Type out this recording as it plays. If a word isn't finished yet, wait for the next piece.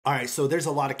All right, so there's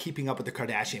a lot of keeping up with the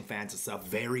Kardashian fans and stuff,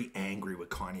 very angry with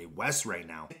Kanye West right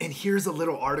now. And here's a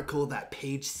little article that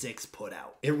Page 6 put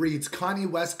out. It reads, Kanye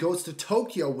West goes to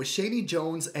Tokyo with Chaney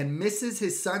Jones and misses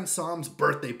his son Sam's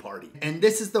birthday party. And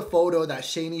this is the photo that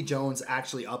Chaney Jones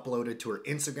actually uploaded to her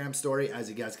Instagram story. As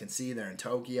you guys can see, they're in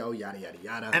Tokyo, yada, yada,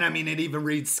 yada. And I mean, it even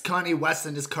reads, Kanye West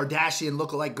and his Kardashian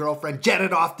lookalike girlfriend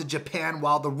jetted off to Japan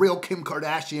while the real Kim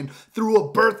Kardashian threw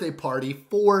a birthday party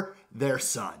for their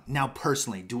son. Now,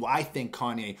 personally, do I think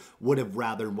Kanye would have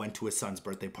rather went to his son's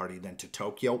birthday party than to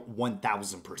Tokyo?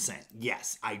 1000%.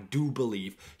 Yes, I do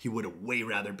believe he would have way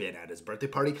rather been at his birthday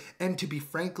party. And to be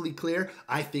frankly clear,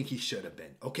 I think he should have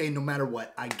been. Okay, no matter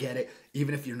what, I get it.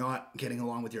 Even if you're not getting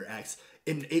along with your ex,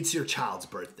 and it's your child's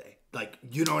birthday. Like,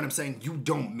 you know what I'm saying? You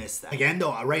don't miss that. Again,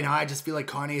 though, right now, I just feel like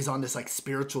Kanye is on this, like,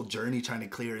 spiritual journey trying to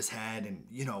clear his head and,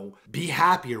 you know, be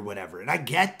happy or whatever. And I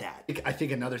get that. I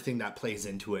think another thing that plays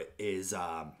into it is,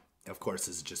 of course,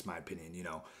 this is just my opinion, you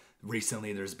know,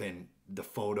 recently there's been the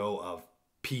photo of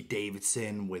Pete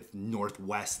Davidson with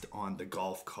Northwest on the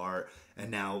golf cart.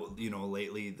 And now, you know,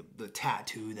 lately the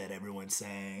tattoo that everyone's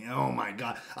saying, oh my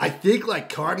God. I think, like,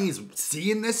 Kanye's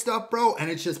seeing this stuff, bro, and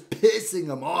it's just pissing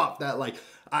him off that, like,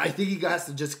 I think he has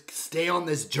to just stay on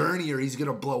this journey or he's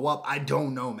gonna blow up. I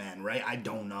don't know, man, right? I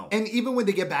don't know. And even when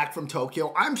they get back from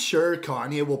Tokyo, I'm sure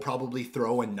Kanye will probably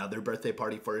throw another birthday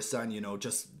party for his son, you know,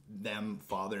 just them,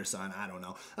 father, son, I don't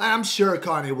know. I'm sure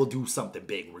Kanye will do something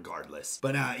big regardless.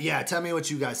 But yeah, tell me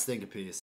what you guys think of peace.